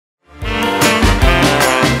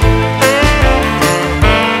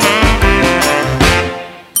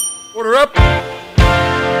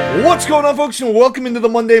What's going on, folks, and welcome into the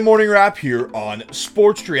Monday Morning Wrap here on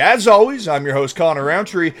Sports Tree. As always, I'm your host, Connor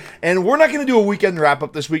Roundtree, and we're not going to do a weekend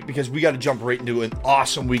wrap-up this week because we got to jump right into an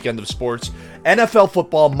awesome weekend of sports. NFL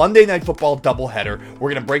football, Monday Night Football doubleheader. We're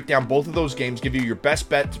going to break down both of those games, give you your best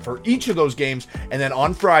bet for each of those games, and then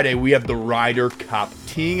on Friday, we have the Ryder Cup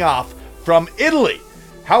teeing off from Italy.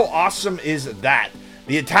 How awesome is that?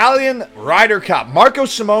 The Italian Ryder Cup. Marco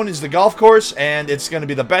Simone is the golf course, and it's going to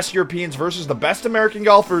be the best Europeans versus the best American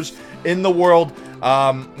golfers in the world,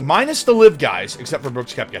 minus the live guys, except for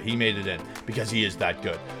Brooks Koepka. He made it in because he is that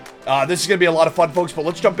good. This is going to be a lot of fun, folks, but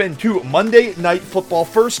let's jump into Monday Night Football.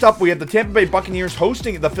 First up, we have the Tampa Bay Buccaneers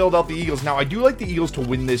hosting the Philadelphia Eagles. Now, I do like the Eagles to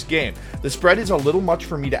win this game. The spread is a little much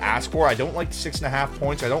for me to ask for. I don't like 6.5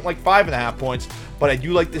 points. I don't like 5.5 points, but I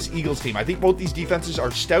do like this Eagles team. I think both these defenses are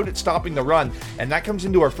stout at stopping the run, and that comes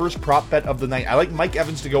into our first prop bet of the night. I like Mike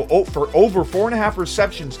Evans to go for over 4.5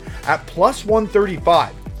 receptions at plus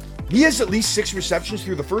 135. He has at least 6 receptions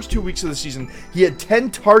through the first 2 weeks of the season. He had 10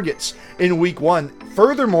 targets in week 1.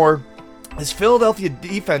 Furthermore, this Philadelphia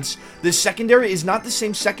defense, this secondary is not the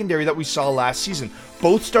same secondary that we saw last season.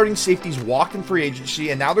 Both starting safeties walked in free agency,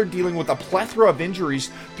 and now they're dealing with a plethora of injuries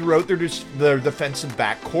throughout their defensive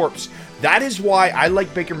back corps. That is why I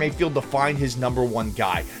like Baker Mayfield to find his number one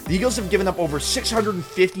guy. The Eagles have given up over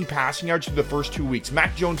 650 passing yards through the first 2 weeks.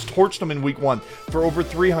 Mac Jones torched them in week 1 for over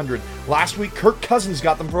 300. Last week, Kirk Cousins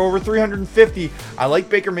got them for over 350. I like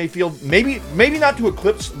Baker Mayfield, maybe not to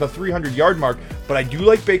eclipse the 300-yard mark, but I do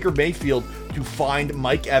like Baker Mayfield to find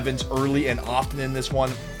Mike Evans early and often in this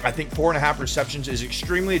one. I think 4.5 receptions is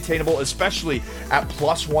extremely attainable, especially at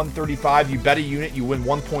plus 135. You bet a unit, you win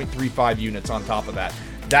 1.35 units on top of that.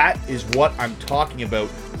 That is what I'm talking about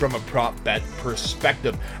from a prop bet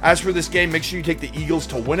perspective. As for this game, make sure you take the Eagles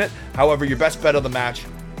to win it. However, your best bet of the match,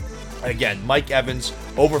 again, Mike Evans,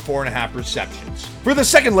 over 4.5 receptions. For the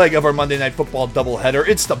second leg of our Monday Night Football doubleheader,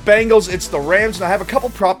 it's the Bengals, it's the Rams, and I have a couple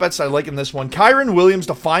prop bets I like in this one. Kyren Williams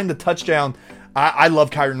to find the touchdown. I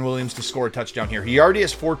love Kyren Williams to score a touchdown here. He already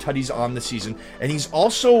has 4 tutties on the season, and he's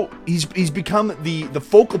become the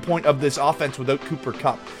focal point of this offense without Cooper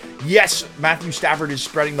Kupp. Yes, Matthew Stafford is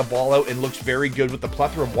spreading the ball out and looks very good with the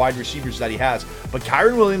plethora of wide receivers that he has, but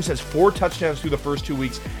Kyren Williams has 4 touchdowns through the first 2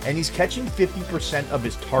 weeks, and he's catching 50% of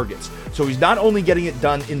his targets. So he's not only getting it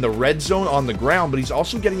done in the red zone on the ground, but he's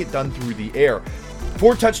also getting it done through the air.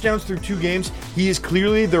 4 touchdowns through 2 games. He is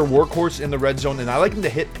clearly their workhorse in the red zone, and I like him to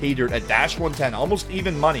hit pay dirt at dash 110, almost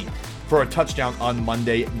even money for a touchdown on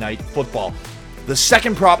Monday Night Football. The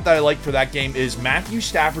second prop that I like for that game is Matthew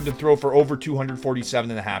Stafford to throw for over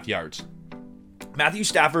 247.5 yards. Matthew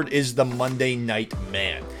Stafford is the Monday night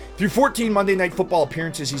man. Through 14 Monday Night Football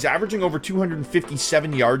appearances, he's averaging over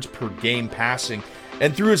 257 yards per game passing.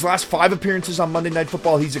 And through his last 5 appearances on Monday Night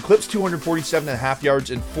Football, he's eclipsed 247.5 yards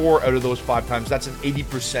in 4 out of those 5 times. That's an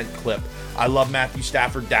 80% clip. I love Matthew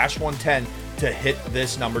Stafford, dash 110 to hit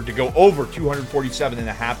this number, to go over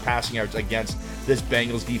 247.5 passing yards against this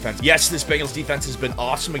Bengals defense. Yes, this Bengals defense has been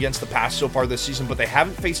awesome against the pass so far this season, but they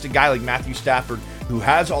haven't faced a guy like Matthew Stafford who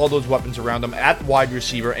has all those weapons around him at wide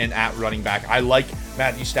receiver and at running back. I like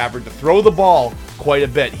Matthew Stafford to throw the ball quite a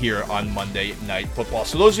bit here on Monday Night Football.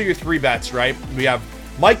 So those are your 3 bets, right? We have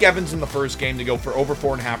Mike Evans in the first game to go for over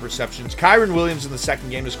 4.5 receptions, Kyren Williams in the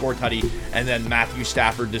second game to score a tutty, and then Matthew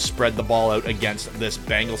Stafford to spread the ball out against this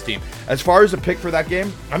Bengals team. As far as a pick for that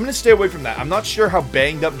game, I'm going to stay away from that. I'm not sure how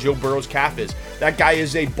banged up Joe Burrow's calf is. That guy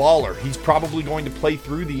is a baller. He's probably going to play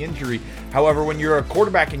through the injury. However, when you're a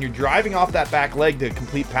quarterback and you're driving off that back leg to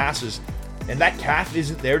complete passes, and that calf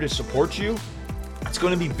isn't there to support you, it's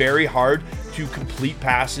going to be very hard to complete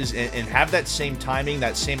passes and have that same timing,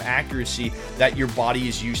 that same accuracy that your body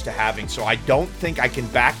is used to having. So I don't think I can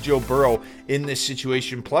back Joe Burrow in this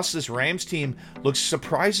situation. Plus, this Rams team looks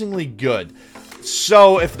surprisingly good.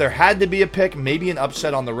 So if there had to be a pick, maybe an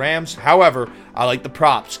upset on the Rams. However, I like the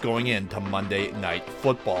props going into Monday Night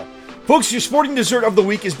Football. Folks, your sporting dessert of the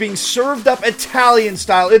week is being served up Italian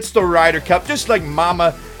style. It's the Ryder Cup, just like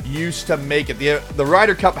Mama used to make it. The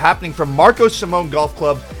Ryder Cup happening from Marco Simone Golf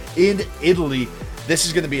Club in Italy. This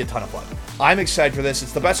is going to be a ton of fun. I'm excited for this.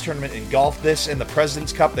 It's the best tournament in golf. This and the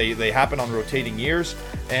President's Cup, they happen on rotating years,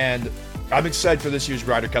 and I'm excited for this year's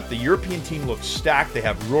Ryder Cup. The European team looks stacked. They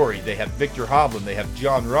have Rory, they have Victor Hovland, they have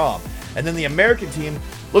John Rahm, and then the American team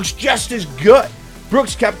looks just as good.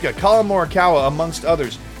 Brooks Koepka, Colin Morikawa, amongst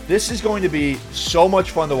others. This is going to be so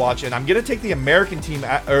much fun to watch, and I'm going to take the American team,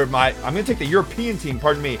 I'm going to take the European team,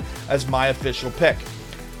 as my official pick.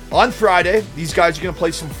 On Friday, these guys are going to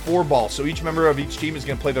play some 4-ball, so each member of each team is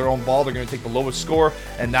going to play their own ball. They're going to take the lowest score,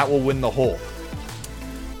 and that will win the hole.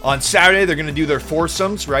 On Saturday, they're going to do their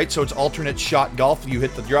foursomes, right? So it's alternate shot golf. You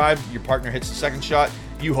hit the drive, your partner hits the second shot,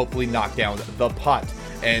 you hopefully knock down the putt.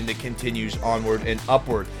 And it continues onward and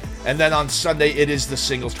upward. And then on Sunday, it is the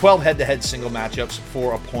singles. 12 head-to-head single matchups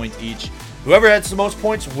for a point each. Whoever has the most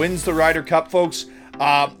points wins the Ryder Cup, folks.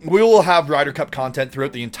 We will have Ryder Cup content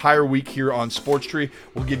throughout the entire week here on Sports Tree.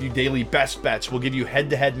 We'll give you daily best bets. We'll give you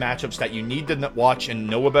head-to-head matchups that you need to watch and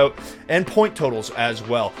know about, and point totals as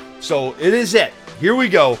well. So it is it. Here we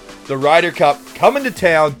go. The Ryder Cup coming to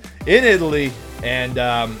town in Italy, and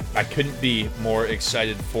I couldn't be more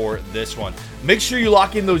excited for this one. Make sure you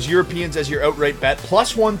lock in those Europeans as your outright bet.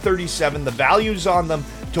 Plus 137. The value's on them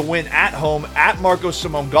to win at home at Marco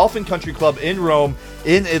Simone Golf and Country Club in Rome,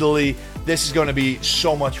 in Italy. This is going to be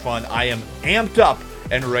so much fun. I am amped up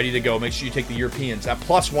and ready to go. Make sure you take the Europeans at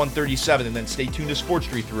plus 137, and then stay tuned to Sports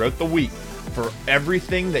Tree throughout the week for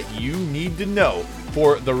everything that you need to know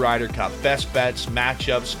for the Ryder Cup. Best bets,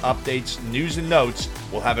 matchups, updates, news and notes.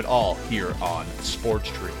 We'll have it all here on Sports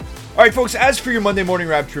Tree. All right, folks, as for your Monday Morning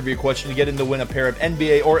Wrap trivia question, to get in to win a pair of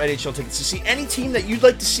NBA or NHL tickets to see any team that you'd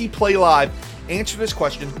like to see play live, answer this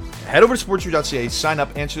question. Head over to sportstree.ca, sign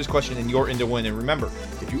up, answer this question, and you're in to win. And remember,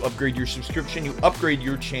 if you upgrade your subscription, you upgrade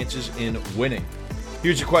your chances in winning.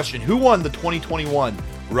 Here's your question. Who won the 2021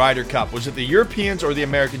 Ryder Cup? Was it the Europeans or the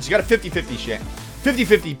Americans? You got a 50-50 chance.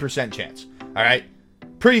 50-50% chance. All right?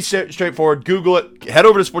 Pretty straightforward. Google it. Head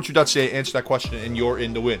over to sportstree.ca, answer that question, and you're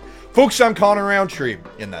in to win. Folks, I'm Connor Roundtree,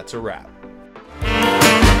 and that's a wrap.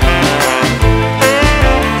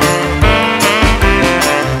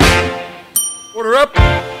 Order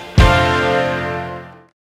up.